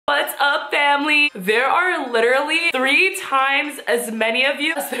Finally, there are literally 3 times as many of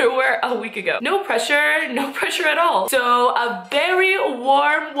you as there were a week ago. No pressure at all. So a very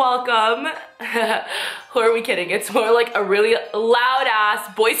warm welcome. Who are we kidding? It's more like a really loud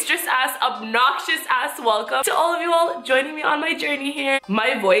ass, boisterous ass, obnoxious ass welcome to all of you all joining me on my journey here.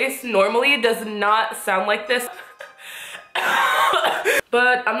 My voice normally does not sound like this.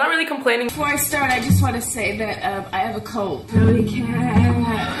 But I'm not really complaining. Before I start, I just want to say that I have a cold. Really can.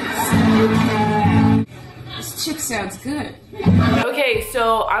 This chick sounds good. Okay,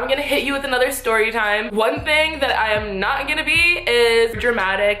 so I'm gonna hit you with another story time. One thing that I am not gonna be is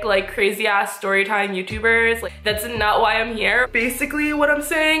dramatic, like crazy ass story time YouTubers. Like, that's not why I'm here. Basically, what I'm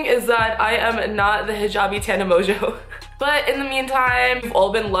saying is that I am not the hijabi Tana Mojo. But in the meantime, we've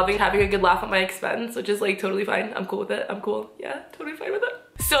all been loving having a good laugh at my expense, which is like totally fine. I'm cool with it. I'm cool. Yeah, totally fine with it.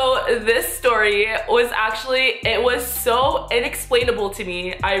 So this story was actually, it was so inexplainable to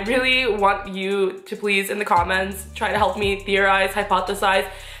me. I really want you to please in the comments try to help me theorize, hypothesize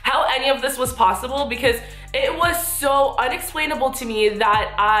how any of this was possible, because it was so unexplainable to me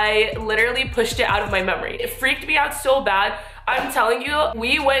that I literally pushed it out of my memory. It freaked me out so bad. I'm telling you,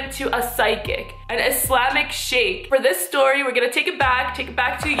 we went to a psychic, an Islamic sheikh. For this story, we're gonna take it back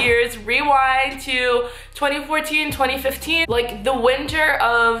 2 years, rewind to 2014, 2015, like the winter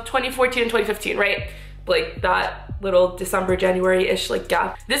of 2014 and 2015, right? Like that little December, January-ish like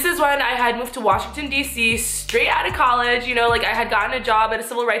gap. This is when I had moved to Washington, D.C. straight out of college, you know, like I had gotten a job at a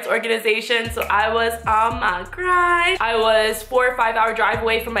civil rights organization, so I was on my grind. I was 4 or 5 hour drive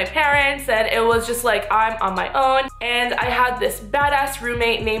away from my parents, and it was just like I'm on my own. And I had this badass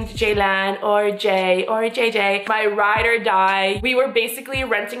roommate named Jaylan, or Jay, or JJ, my ride or die. We were basically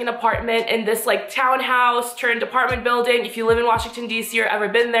renting an apartment in this like townhouse turned apartment building. If you live in Washington, D.C. or ever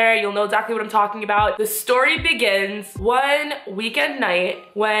been there, you'll know exactly what I'm talking about. The story begins one weekend night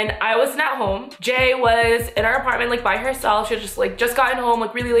when I wasn't at home. Jay was in our apartment like by herself. She had just gotten home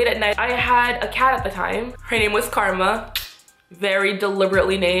like really late at night. I had a cat at the time. Her name was Karma. Very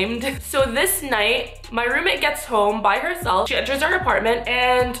deliberately named. So this night, my roommate gets home by herself. She enters our apartment,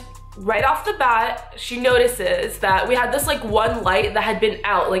 and right off the bat, she notices that we had this like one light that had been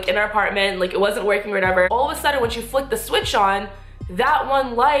out like in our apartment, like it wasn't working or whatever. All of a sudden, when she flicked the switch on, that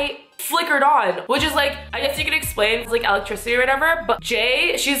one light flickered on, which is like, I guess you could explain it's like electricity or whatever. But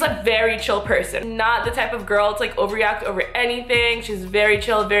Jay, she's a very chill person, not the type of girl to like overreact over anything. She's very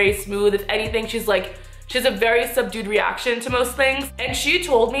chill, very smooth. If anything, she has a very subdued reaction to most things. And she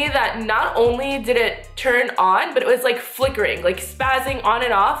told me that not only did it turn on, but it was like flickering, like spazzing on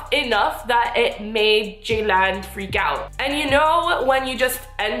and off enough that it made Jaylan freak out. And you know when you just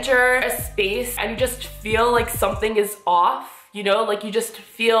enter a space and you just feel like something is off? You know, like you just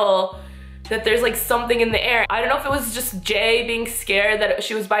feel that there's like something in the air. I don't know if it was just Jay being scared that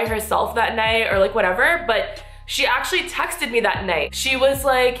she was by herself that night or like whatever, but she actually texted me that night. She was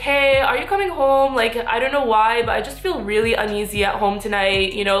like, hey, are you coming home? Like, I don't know why, but I just feel really uneasy at home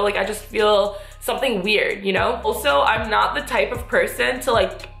tonight. You know, like I just feel something weird, you know? Also, I'm not the type of person to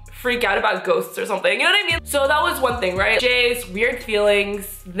like freak out about ghosts or something, you know what I mean? So that was one thing, right? Jay's weird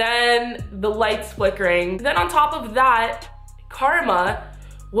feelings, then the lights flickering. Then on top of that, Karma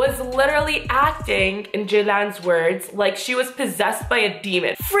was literally acting, in Jaylan's words, like she was possessed by a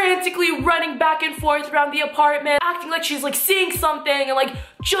demon. Frantically running back and forth around the apartment, acting like she's like seeing something and like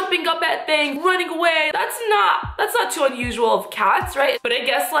jumping up at things, running away. That's not too unusual of cats, right? But I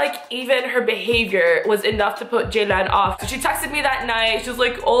guess like even her behavior was enough to put Jaylan off. So she texted me that night, she was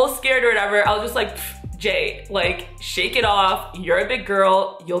like all scared or whatever. I was just like, Jay, like, shake it off. You're a big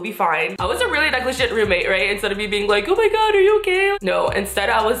girl. You'll be fine. I was a really negligent roommate, right? Instead of me being like, oh my God, are you okay? No,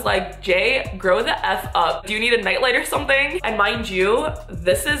 instead I was like, Jay, grow the F up. Do you need a nightlight or something? And mind you,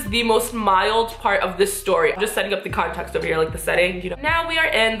 this is the most mild part of this story. I'm just setting up the context over here, like the setting, you know. Now we are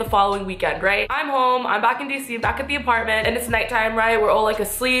in the following weekend, right? I'm home, I'm back in DC, back at the apartment, and it's nighttime, right? We're all like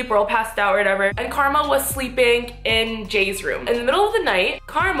asleep, we're all passed out or whatever. And Karma was sleeping in Jay's room. In the middle of the night,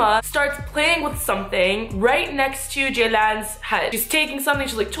 Karma starts playing with something right next to Jaylan's head. She's taking something,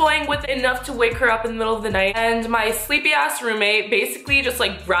 she's like toying with it enough to wake her up in the middle of the night. And my sleepy ass roommate basically just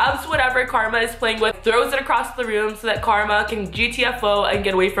like grabs whatever Karma is playing with, throws it across the room so that Karma can GTFO and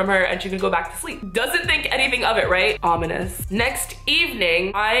get away from her and she can go back to sleep. Doesn't think anything of it, right? Ominous. Next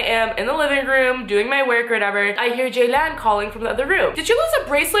evening, I am in the living room doing my work or whatever. I hear Jaylan calling from the other room. Did you lose a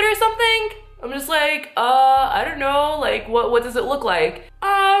bracelet or something? I'm just like, I don't know, like, what does it look like?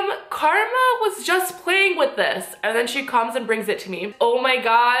 Karma was just playing with this. And then she comes and brings it to me. Oh my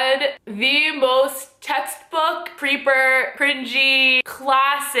God, the most textbook, creeper, cringy,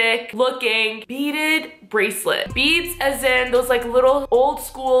 classic looking beaded bracelet. Beads as in those like little old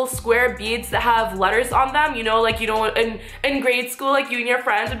school square beads that have letters on them. You know, like, you know, in grade school, like you and your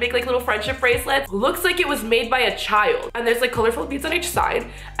friends would make like little friendship bracelets. Looks like it was made by a child. And there's like colorful beads on each side.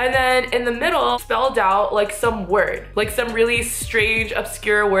 And then in the middle, spelled out like some word, like some really strange,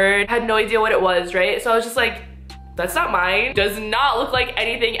 obscure word. Had no idea what it was, right? So I was just like, that's not mine. Does not look like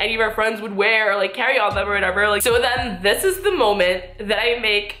anything any of our friends would wear or like carry on them or whatever. Like, so then this is the moment that I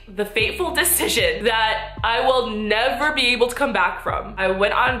make the fateful decision that I will never be able to come back from. I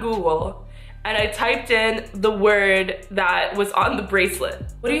went on Google and I typed in the word that was on the bracelet.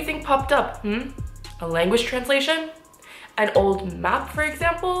 What do you think popped up? A language translation? An old map, for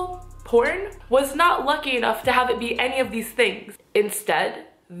example? Porn? Was not lucky enough to have it be any of these things. Instead,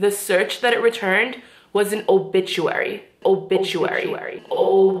 the search that it returned was an obituary. Obituary.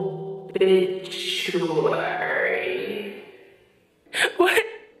 What?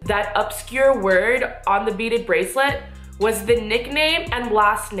 That obscure word on the beaded bracelet was the nickname and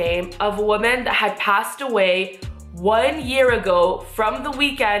last name of a woman that had passed away 1 year ago from the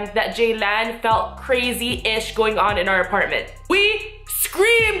weekend that Jaylan felt crazy-ish going on in our apartment. We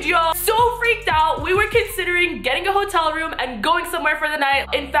screamed, y'all. So freaked out. We were considering getting a hotel room and going somewhere for the night.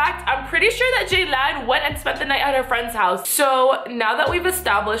 In fact, I'm pretty sure that Jaylan went and spent the night at her friend's house. So now that we've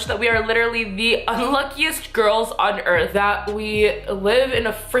established that we are literally the unluckiest girls on earth, that we live in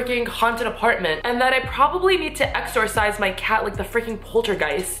a freaking haunted apartment, and that I probably need to exorcise my cat like the freaking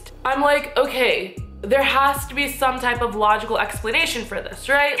poltergeist, I'm like, okay, there has to be some type of logical explanation for this,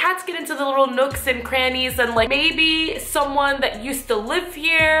 right? Cats get into the little nooks and crannies, and like maybe someone that used to live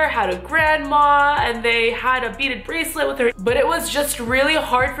here had a grandma and they had a beaded bracelet with her, but it was just really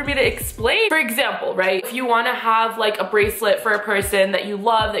hard for me to explain. For example, right? If you want to have like a bracelet for a person that you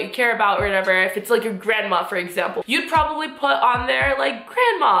love, that you care about or whatever, if it's like your grandma, for example, you'd probably put on there like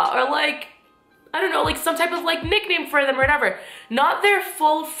grandma or like, I don't know, like some type of like nickname for them or whatever. Not their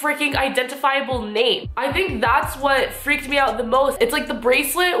full freaking identifiable name. I think that's what freaked me out the most. It's like the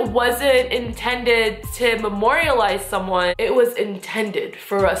bracelet wasn't intended to memorialize someone. It was intended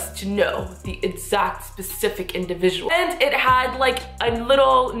for us to know the exact specific individual. And it had like a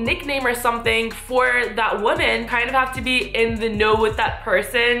little nickname or something for that woman. Kind of have to be in the know with that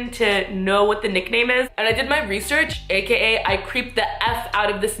person to know what the nickname is. And I did my research, AKA I creeped the F out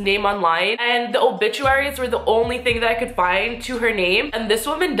of this name online. And the obituaries were the only thing that I could find to her name, and this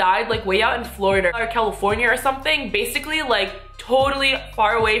woman died like way out in Florida or California or something, basically like totally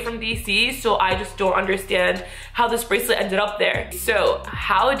far away from DC. So I just don't understand how this bracelet ended up there. So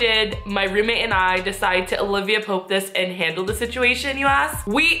how did my roommate and I decide to Olivia Pope this and handle the situation, you ask?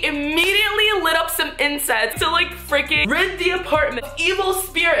 We immediately lit up some incense to like freaking rid the apartment of evil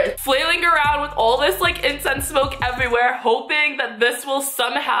spirits, flailing around with all this like incense smoke everywhere, hoping that this will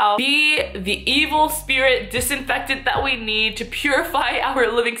somehow be the evil spirit disinfectant that we need to purify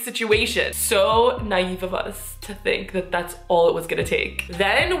our living situation. So naive of us to think that that's all it was gonna take.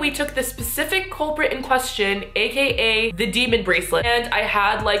 Then we took the specific culprit in question, AKA the demon bracelet, and I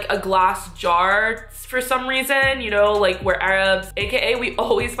had like a glass jar for some reason, you know, like we're Arabs, AKA we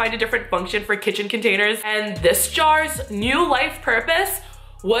always find a different function for kitchen containers, and this jar's new life purpose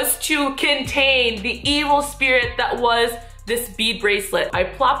was to contain the evil spirit that was this bead bracelet. I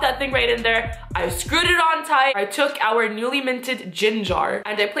plopped that thing right in there. I screwed it on tight. I took our newly minted gin jar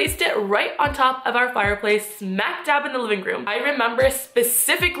and I placed it right on top of our fireplace, smack dab in the living room. I remember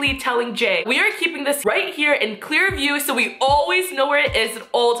specifically telling Jay, we are keeping this right here in clear view so we always know where it is at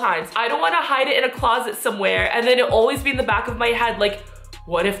all times. I don't want to hide it in a closet somewhere and then it'll always be in the back of my head like,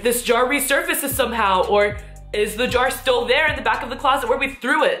 what if this jar resurfaces somehow? Or is the jar still there in the back of the closet where we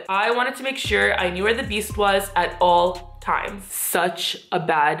threw it? I wanted to make sure I knew where the beast was at all times. Such a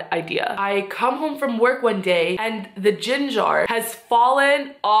bad idea. I come home from work one day and the gin jar has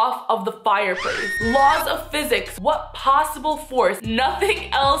fallen off of the fireplace. Laws of physics, what possible force?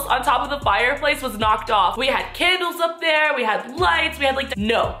 Nothing else on top of the fireplace was knocked off. We had candles up there, we had lights, we had like,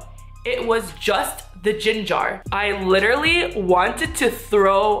 no, it was just the gin jar. I literally wanted to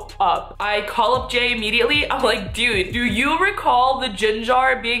throw up. I call up Jay immediately. I'm like, dude, do you recall the gin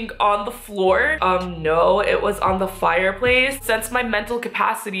jar being on the floor? No, it was on the fireplace. Since my mental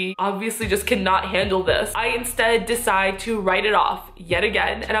capacity obviously just cannot handle this, I instead decide to write it off yet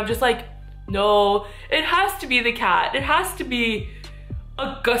again. And I'm just like, no, it has to be the cat. It has to be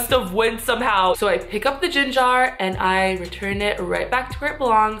a gust of wind somehow. So I pick up the gin jar and I return it right back to where it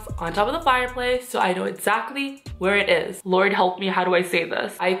belongs, on top of the fireplace, so I know exactly where it is. Lord help me, how do I say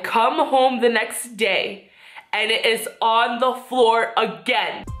this? I come home the next day and it is on the floor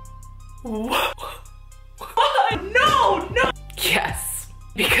again. What? No, no. Yes,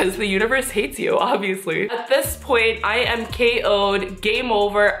 because the universe hates you, obviously. At this point, I am KO'd, game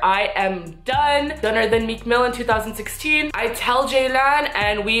over, I am done. Dunner than Meek Mill in 2016. I tell Jaylan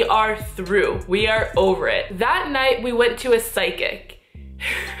and we are through. We are over it. That night, we went to a psychic.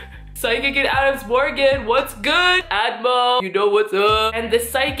 Psychic in Adams Morgan, what's good? Admo, you know what's up. And the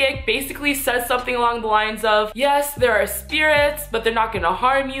psychic basically says something along the lines of, yes, there are spirits, but they're not gonna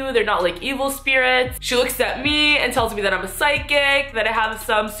harm you. They're not like evil spirits. She looks at me and tells me that I'm a psychic, that I have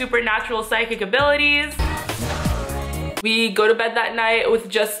some supernatural psychic abilities. We go to bed that night with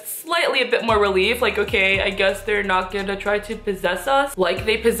just slightly a bit more relief, like, okay, I guess they're not gonna try to possess us like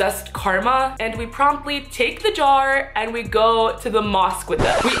they possessed Karma. And we promptly take the jar and we go to the mosque with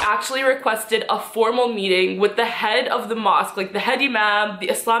them. We actually requested a formal meeting with the head of the mosque, like the head imam, the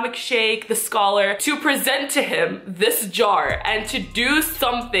Islamic sheikh, the scholar, to present to him this jar and to do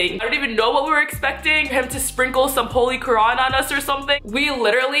something. I don't even know what we were expecting, him to sprinkle some holy Quran on us or something. We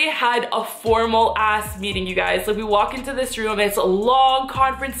literally had a formal ass meeting, you guys. Like, we walk into this room, it's a long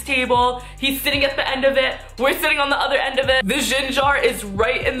conference table. He's sitting at the end of it. We're sitting on the other end of it. The gin jar is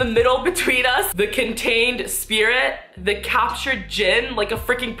right in the middle between us. The contained spirit, the captured gin, like a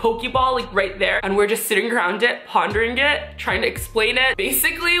freaking Pokeball, like right there. And we're just sitting around it, pondering it, trying to explain it.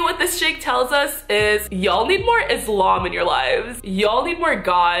 Basically, what this sheikh tells us is, y'all need more Islam in your lives. Y'all need more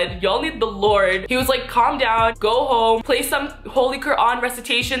God. Y'all need the Lord. He was like, calm down, go home, play some holy Quran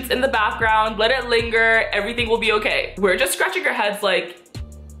recitations in the background, let it linger, everything will be okay. We're just scratching our heads like,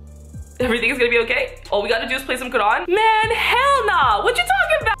 everything's gonna be okay? All we gotta do is play some Quran? Man, hell nah! What you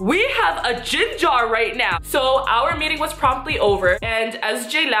talking about? We have a gin jar right now. So our meeting was promptly over, and as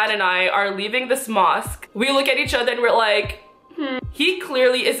Jaylan and I are leaving this mosque, we look at each other and we're like, he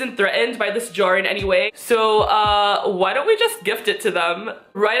clearly isn't threatened by this jar in any way. So why don't we just gift it to them?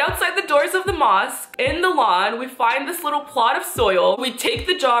 Right outside the doors of the mosque, in the lawn, we find this little plot of soil. We take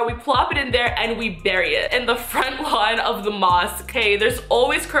the jar, we plop it in there, and we bury it in the front lawn of the mosque. Hey, there's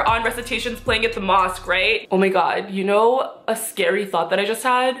always Quran recitations playing at the mosque, right? Oh my God, you know a scary thought that I just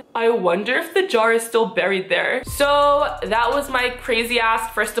had? I wonder if the jar is still buried there. So that was my crazy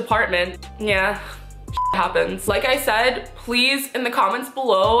ass first apartment. Yeah. Happens. Like I said, please in the comments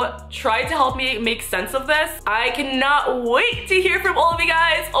below try to help me make sense of this. I cannot wait to hear from all of you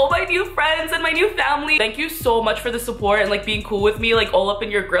guys, all my new friends and my new family. Thank you so much for the support and like being cool with me, like all up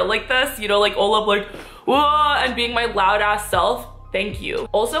in your grill like this, you know, like all up like whoa, and being my loud ass self. Thank you.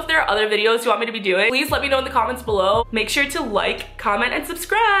 Also, if there are other videos you want me to be doing, please let me know in the comments below. Make sure to like, comment, and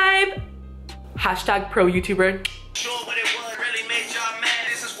subscribe. Hashtag pro YouTuber. Sure what it was really made y'all mad.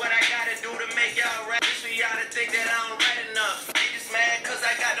 This is what I gotta do to make y'all rap. This for y'all to think that I don't write enough.